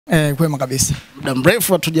Kwema kabisa. Muda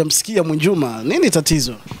mrefu hatujamsikia Mwinjuma. Nini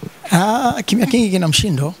tatizo? Kimya kingi kina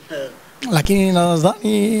mshindo. Lakini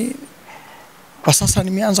nadhani kwa sasa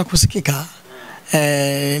nimeanza kusikika.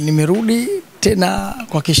 Nimerudi tena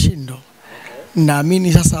kwa kishindo.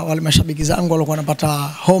 Naamini sasa wale mashabiki zangu walikuwa wanapata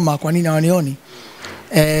homa kwa nini hawanioni?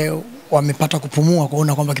 Wamepata kupumua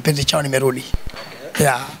kuona kwamba kipenzi chao nimerudi.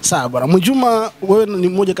 Yeah. Sawa bwana. Mwinjuma, wewe ni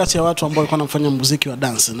mmoja kati ya watu ambao walikuwa wanafanya muziki wa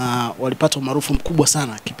dance na walipata umaarufu mkubwa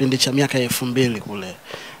sana kipindi cha miaka ya 2000 kule.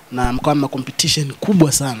 Na mkawa na competition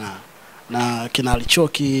kubwa sana na kina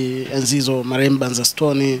Alichoki, Enzizo, Maremba za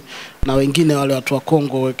Stone na wengine wale watu wa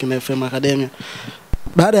Kongo kina FM Academy.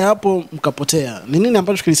 Baada ya hapo mkapotea. Ni nini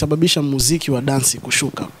ambacho kilisababisha muziki wa dance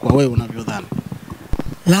kushuka kwa wewe unavyodhani?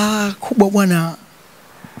 La kubwa bwana,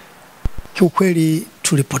 kiukweli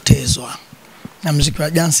tulipotezwa. Na muziki wa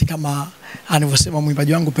dance kama anavyosema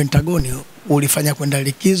mwimbaji wangu Pentagoni, ulifanya kwenda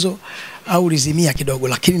likizo au ulizimia kidogo,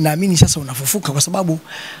 lakini naamini sasa unafufuka kwa sababu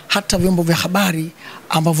hata vyombo vya habari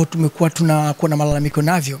ambavyo tumekuwa tunakuwa na malalamiko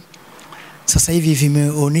navyo sasa hivi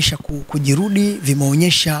vimeonyesha kujirudi,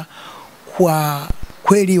 vimeonyesha kwa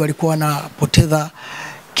kweli walikuwa wanapoteza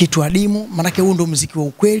kitu adimu, manake huu ndio muziki wa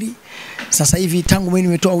ukweli. Sasa hivi tangu mimi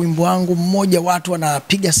nimetoa wimbo wangu mmoja, watu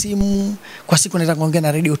wanapiga simu kwa siku, naweza kuongea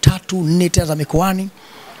na radio 3, 4 tena za mikoani,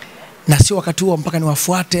 na sio wakati huo mpaka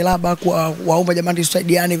niwafuate labda kwa waomba jamani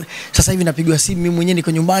tusaidiane. Sasa hivi napigwa simu mimi mwenyewe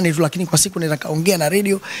niko nyumbani tu, lakini kwa siku naweza kaongea na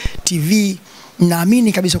radio, TV.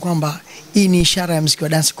 Naamini kabisa kwamba hii ni ishara ya muziki wa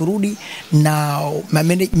dance kurudi, na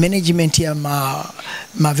management ya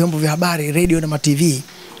vyombo vya habari, radio na TV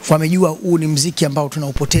wamejua huu ni muziki ambao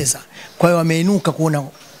tunaupoteza. Kwa hiyo wameinuka kuona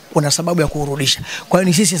kuna sababu ya kurudisha. Kwa hiyo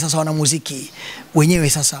ni sisi sasa wana muziki wenyewe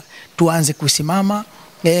sasa tuanze kusimama,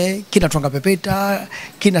 kina Twanga Pepeta,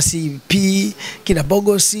 kina CP, kina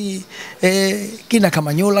Bogosi, kina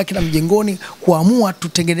Kamanyola, kina Mjengoni, kuamua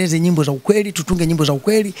tutengeneze nyimbo za ukweli, tutunge nyimbo za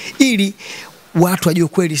ukweli ili watu wajue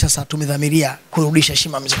kweli sasa tumedhamiria kurudisha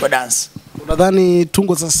heshima muziki wa dance. Unadhani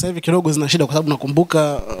tungo za sasa hivi kidogo zina shida? Kwa sababu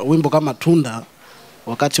nakumbuka wimbo kama Tunda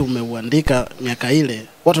wakati umeuandika miaka ile,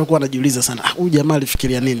 watu walikuwa wanajiuliza sana, huyu jamaa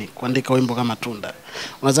alifikiria nini kuandika wimbo kama Tunda?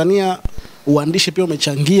 Unadhania uandishi pia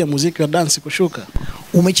umechangia muziki wa dance kushuka?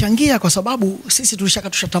 Umechangia kwa sababu sisi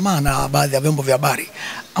tulishakatusha tamaa na baadhi ya vyombo vya habari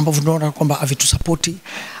ambavyo tunaona kwamba havitusapoti.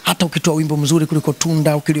 Hata ukitoa wimbo mzuri kuliko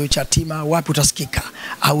Tunda, ukilio chatima, wapi utasikika?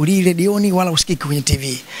 Au redioni wala usikiki kwenye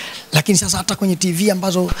TV. Lakini sasa hata kwenye TV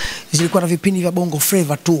ambazo zilikuwa na vipindi vya Bongo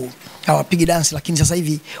Flava tu hawapigi dance, lakini sasa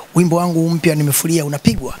hivi wimbo wangu mpya Nimefuria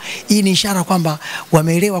unapigwa. Hii ni ishara kwamba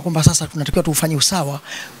wameelewa kwamba sasa tunatakiwa tufanye usawa,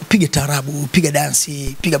 upige taarabu, upige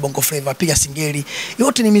dance, piga Bongo Flava, piga singeli.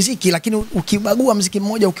 Yote ni muziki, lakini ukibagua muziki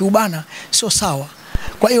mmoja ukiubana sio sawa.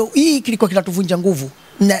 Kwa hiyo hii kilikuwa kinatuvunja nguvu.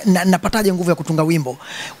 Napataje nguvu ya kutunga wimbo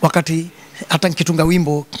wakati hata nikitunga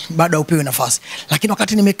wimbo bado haupewi nafasi? Lakini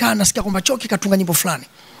wakati nimekaa nasikia kwamba Choki katunga nyimbo fulani,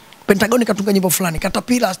 Pentagoni katunga nyimbo fulani,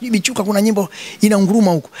 Katapila sijui Bichuka kuna nyimbo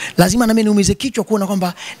inaunguruma huko, lazima na mimi niumize kichwa kuona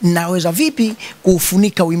kwamba naweza vipi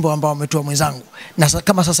kufunika wimbo ambao ametoa mwenzangu. Na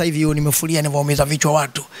kama sasa hivi hiyo Nimefuria nivaumiza vichwa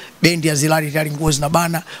watu, bendi ya Zilali tayari nguo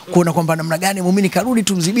zinabana, kuona kwamba namna gani muumini karudi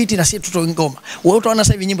tumdhibiti na sisi tutoe ngoma. Wewe utaona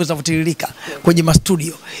sasa hivi nyimbo zinavutiririka kwenye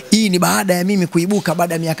studio. Hii ni baada ya mimi kuibuka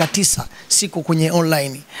baada ya miaka 9 siko kwenye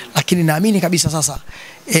online, lakini naamini kabisa sasa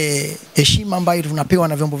heshima ambayo tunapewa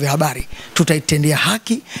na vyombo vya habari tutaitendea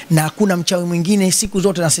haki, na hakuna mchawi mwingine. Siku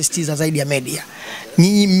zote nasisitiza zaidi ya media.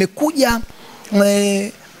 Nyinyi mmekuja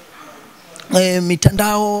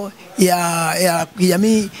mitandao ya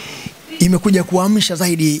kijamii imekuja kuamsha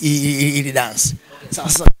zaidi ili dance.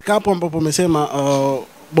 Sasa hapo ambapo umesema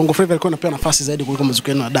Bongo Flava ilikuwa inapewa nafasi zaidi kuliko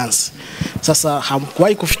muziki wa dance. Sasa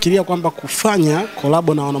hamkuwahi kufikiria kwamba kufanya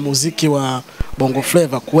kolabo na wanamuziki wa Bongo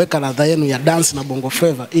Flava, kuweka ladha yenu ya dance na Bongo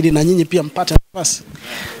Flava ili na nyinyi pia mpate nafasi?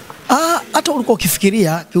 Hata ulikuwa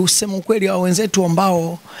ukifikiria, kiusema ukweli, wa wenzetu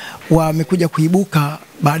ambao wamekuja kuibuka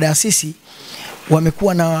baada ya sisi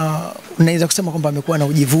wamekuwa na, naweza kusema kwamba wamekuwa na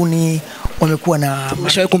ujivuni, wamekuwa na.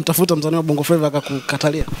 Umeshawahi kumtafuta msanii wa Bongo Flava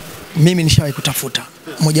akakukatalia? Mimi nishawahi kutafuta.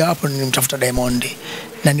 Mmoja wapo nilimtafuta Diamond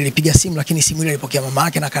na nilipiga simu, lakini simu ile ilipokea mama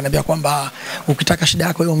yake na akaniambia kwamba ukitaka shida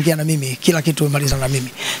yako wewe ongea na mimi, kila kitu umaliza na mimi.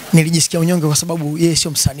 Nilijisikia unyonge kwa sababu yeye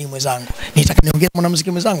sio msanii mwenzangu, nitaka niongee na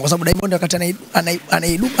mwanamuziki mwenzangu, kwa sababu Diamond wakati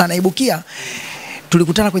anaibukia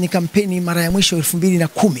tulikutana kwenye kampeni mara ya mwisho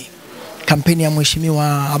 2010, kampeni ya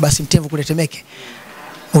mheshimiwa Abasi Mtemvu kule Temeke.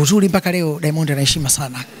 Uzuri mpaka leo Diamond anaheshima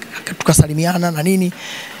sana, tukasalimiana na nini.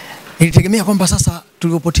 Nilitegemea kwamba sasa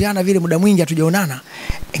tulipopoteana vile muda mwingi hatujaonana,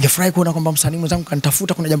 ingefurahi kuona kwamba msanii mwenzangu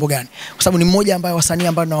kanitafuta kuna jambo gani, kwa sababu ni mmoja ambaye wasanii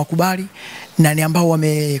ambao nawakubali na ni ambao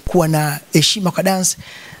wamekuwa na heshima kwa dance,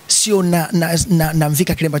 sio na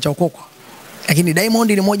mvika kilemba cha ukoko. Lakini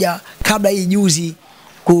Diamond ni moja kabla hii juzi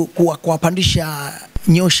kuwapandisha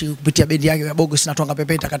Nyoshi kupitia bendi yake ya Bongo Sina Twanga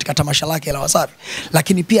Pepeta katika tamasha lake la Wasafi.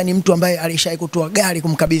 Lakini pia ni mtu ambaye alishawahi kutoa gari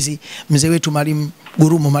kumkabidhi mzee wetu Mwalimu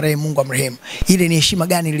Gurumo marehemu, Mungu amrehemu. Ile ni heshima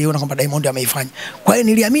gani niliona kwamba Diamond ameifanya. Kwa hiyo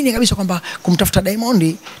niliamini kabisa kwamba kumtafuta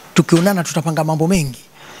Diamond tukionana tutapanga mambo mengi.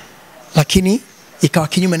 Lakini ikawa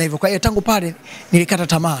kinyume na hivyo. Kwa hiyo tangu pale nilikata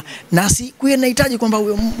tamaa. Na sikuwa nahitaji kwamba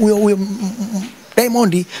huyo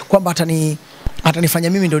Diamond kwamba atanifanya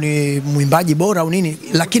mimi ndo ni mwimbaji bora au nini,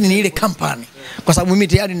 lakini ni ile company. Kwa sababu mimi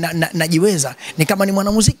tayari najiweza. Ni kama ni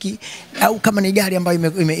mwanamuziki au kama ni gari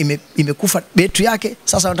ambayo imekufa betri yake,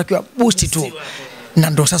 sasa natakiwa boost tu. Na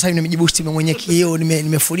ndo sasa hivi nimejiboost mimi mwenyewe kioo,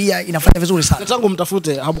 nimefuria, inafanya vizuri sana. Tangu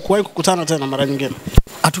mtafute hakuwahi kukutana tena mara nyingine?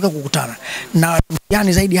 Hatuka kukutana. Na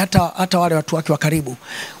yani zaidi hata wale watu wake wa karibu.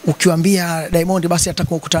 Ukiwaambia Diamond basi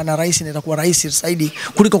atakuwa kukutana na rais, na itakuwa rais zaidi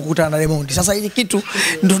kuliko kukutana na Diamond. Sasa hili kitu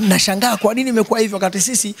ndo nashangaa kwa nini imekuwa hivyo wakati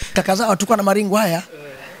sisi kaka zao tulikuwa na maringo haya.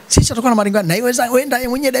 Sisi tulikuwa na maringo na iweza wenda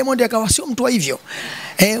mwenyewe Diamond akawa sio mtu wa hivyo.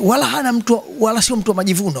 Wala hana mtu, wala sio mtu wa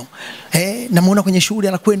majivuno. Namuona kwenye shughuli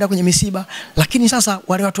anakwenda kwenye misiba, lakini sasa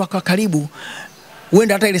wale watu wake wa karibu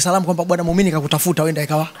wenda hata ile salamu kwamba bwana muumini kakutafuta wenda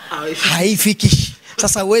ikawa haifiki.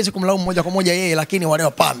 Sasa uweze kumlaumu moja kwa moja yeye, lakini wale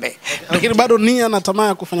wapambe. Lakini bado nia na tamaa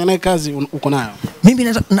ya kufanya naye kazi uko nayo?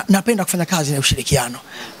 Mimi napenda kufanya kazi na ushirikiano.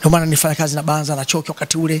 Ndio maana nilifanya kazi na Banza na Choki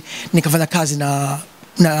wakati ule, nikafanya kazi na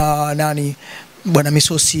nani bwana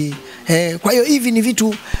Misosi. Kwa hiyo hivi ni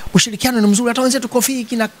vitu, ushirikiano ni mzuri. Hata wenzetu Kofi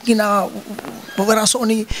kina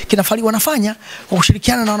Rasoni kina Fali wanafanya kwa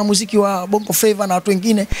kushirikiana na wanamuziki wa Bongo Flava na watu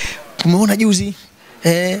wengine. Tumeona juzi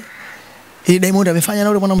hii Diamond amefanya na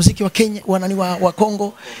yule mwanamuziki wa Kenya wa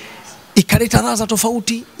Kongo, ikaleta raza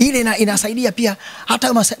tofauti. Ile inasaidia pia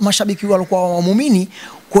hata mashabiki walikuwa waamini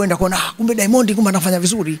kwenda kuona kumbe Diamond kumbe anafanya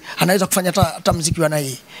vizuri, anaweza kufanya hata muziki wa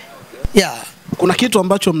nai. Kuna kitu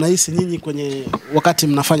ambacho mnahisi nyinyi kwenye wakati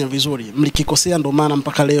mnafanya vizuri mlikikosea ndio maana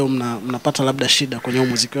mpaka leo mnapata labda shida kwenye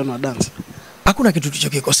muziki wenu wa dance? Hakuna kitu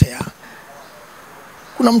tulichokikosea.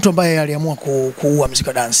 Kuna mtu ambaye aliamua kuua muziki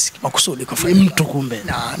wa dance makusudi kwa faida. Mtu kumbe.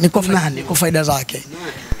 Ni kwa faida zake.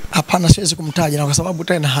 Hapana, siwezi kumtaja na kwa sababu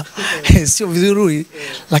tena sio vizuri,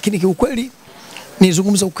 lakini kiukweli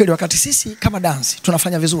nizungumza ukweli, wakati sisi kama dance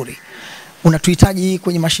tunafanya vizuri, unatuhitaji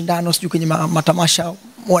kwenye mashindano, sijui kwenye matamasha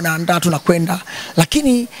wanaandaa tunakwenda,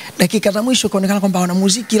 lakini dakika za mwisho kaonekana kwamba wana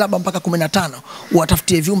muziki labda mpaka 15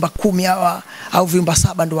 watafutie vyumba 10 au vyumba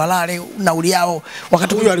 7 ndio walale nauli yao.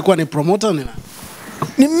 Wakati huyo alikuwa ni promoter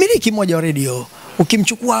ni mmiliki mmoja wa radio.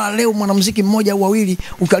 Ukimchukua leo mwanamuziki mmoja au wawili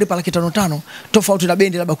ukalipa 500 tofauti na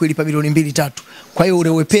bendi labda kuilipa milioni 2-3. Kwa hiyo ule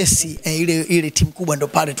wepesi ile timu kubwa ndio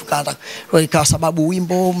pale tukaanza, kwa sababu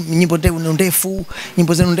nyimbo ndefu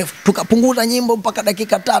tukapunguza nyimbo mpaka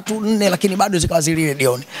dakika 3-4, lakini bado zikawa zile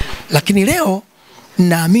redioni. Lakini leo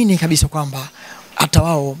naamini kabisa kwamba hata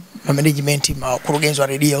wao management, makurugenzi wa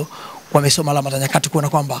radio wamesoma alama za nyakati kuona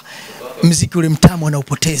kwamba muziki ule mtamu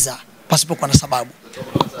anaupoteza pasipokuwa na sababu.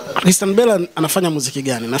 Sambila anafanya muziki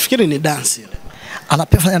gani? Nafikiri ni dance ile.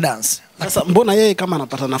 Anafanya dance. Sasa mbona yeye kama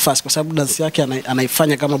anapata nafasi, kwa sababu dance yake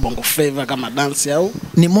anaifanya kama Bongo Flava kama dance au?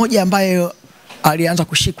 Ni moja ambaye alianza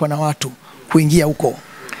kushikwa na watu kuingia huko.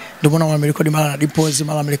 Ndio maana wamerekodi mara na Dipozi,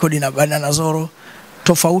 mara wamerekodi na Banana Zoro,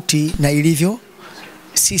 tofauti na ilivyo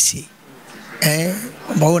Sisi.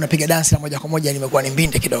 Ambao unapiga dance na moja kwa moja nimekuwa ni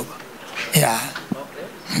mbinde kidogo.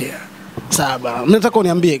 Sawa, nataka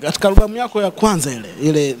uniambie katika albamu yako ya kwanza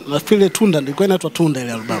ile nafikiri Tunda ilikuwa inaitwa Tunda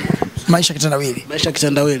ile albamu. Maisha Kitendawili. Maisha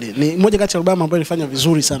Kitendawili ni moja kati ya albamu ambayo ilifanya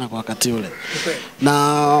vizuri sana kwa wakati ule.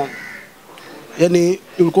 Na yani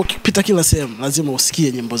ulikuwa ukipita kila sehemu lazima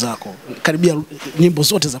usikie nyimbo zako. Karibia nyimbo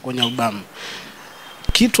zote za kwenye albamu.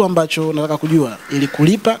 Kitu ambacho nataka kujua,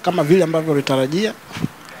 ilikulipa kama vile ambavyo ulitarajia?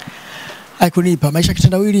 Haikunipa. Maisha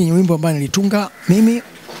Kitendawili ni wimbo ambao nilitunga mimi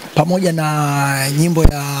pamoja na nyimbo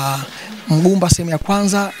ya Mgumba sehemu ya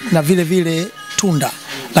kwanza na vile Tunda,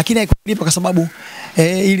 lakini haikulipa kwa sababu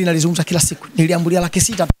ili nalizungumza kila siku. Niliambulia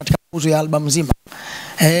 600,000 katika uzo ya albamu nzima.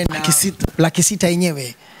 600,000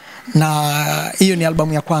 yenyewe. Na hiyo ni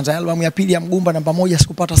albamu ya kwanza. Albamu ya pili ya Mgumba namba 1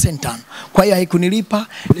 sikupata sentano. Kwa hiyo haikunilipa.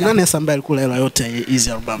 Ni nani ambaye alikula hela yote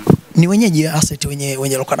hizi albamu? Ni wenyeji asset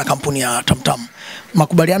wenye loka na kampuni ya Tamtam.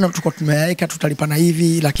 Makubaliano tulikuwa tumeyaweka tutalipana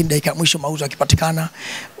hivi, lakini dakika ya mwisho mauzo yakipatikana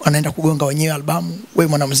wanaenda kugonga wenyewe albamu. Wewe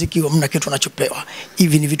mwanamuziki hamna kitu unachopewa.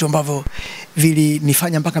 Hivi ni vitu ambavyo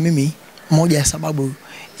vilinifanya mpaka mimi, moja ya sababu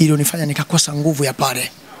ilionifanya nikakosa nguvu ya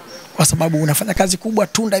pale. Kwa sababu unafanya kazi kubwa,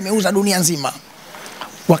 Tunda imeuza dunia nzima.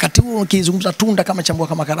 Wakati huo ukizungumza Tunda kama chambua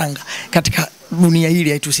kama karanga katika dunia hili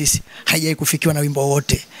yetu sisi haijai kufikiwa na wimbo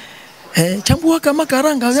wote. Chambua kama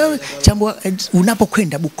karanga, chambua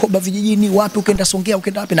unapokwenda Bukoba vijijini, wapi ukenda Songea,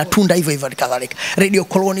 ukenda wapi na tunda hivyo hivyo kadhalika. Radio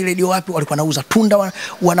Colony, radio wapi walikuwa wanauza tunda,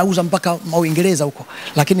 wanauza mpaka Uingereza huko.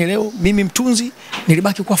 Lakini leo mimi mtunzi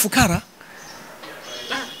nilibaki kwa fukara.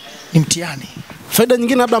 Ni mtihani. Faida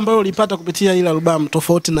nyingine labda ambayo ulipata kupitia ile albamu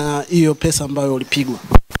tofauti na hiyo pesa ambayo ulipigwa?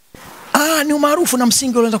 Ni umaarufu na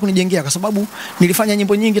msingi ulianza kunijengea kwa sababu nilifanya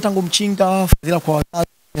nyimbo nyingi tangu mchinga, fadhila kwa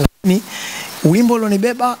wazazi. Wimbo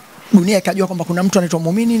ulionibeba dunia ikajua kwamba kuna mtu anaitwa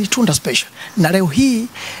Muumini ni Tunda Special. Na leo hii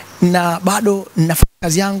na bado nafanya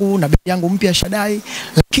kazi yangu na bendi yangu mpya Shadai,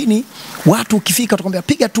 lakini watu ukifika utakwambia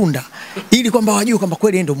piga Tunda ili kwamba wajue kwamba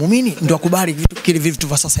kweli ndio Muumini ndio akubali vitu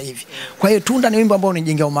vya sasa hivi. Kwa hiyo Tunda ni wimbo ambao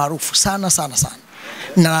unijengea umaarufu sana sana sana.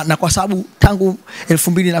 Na kwa sababu tangu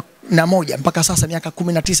 2001 mpaka sasa miaka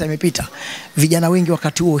 19 imepita, vijana wengi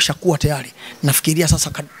wakati huo ushakuwa tayari. Nafikiria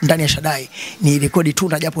sasa ndani ya Shadai ni rekodi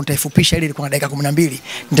Tunda, japo nitaifupisha ile ilikuwa dakika 12,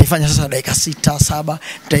 nitaifanya sasa dakika 6 7,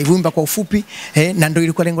 nitaivumba kwa ufupi na ndio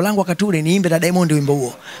ilikuwa lengo langu wakati ule niimbe na Diamond wimbo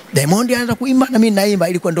huo. Diamond anaanza kuimba na mimi naimba,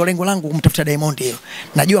 ilikuwa ndio lengo langu kumtafuta Diamond hiyo.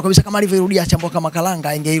 Najua kabisa kama alivyorudia Chambua kama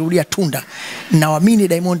Kalanga ingeirudia Tunda, naamini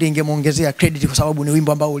Diamond ingemuongezea credit kwa sababu ni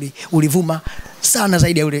wimbo ambao ulivuma sana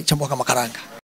zaidi ya ule Chambua kama Karanga.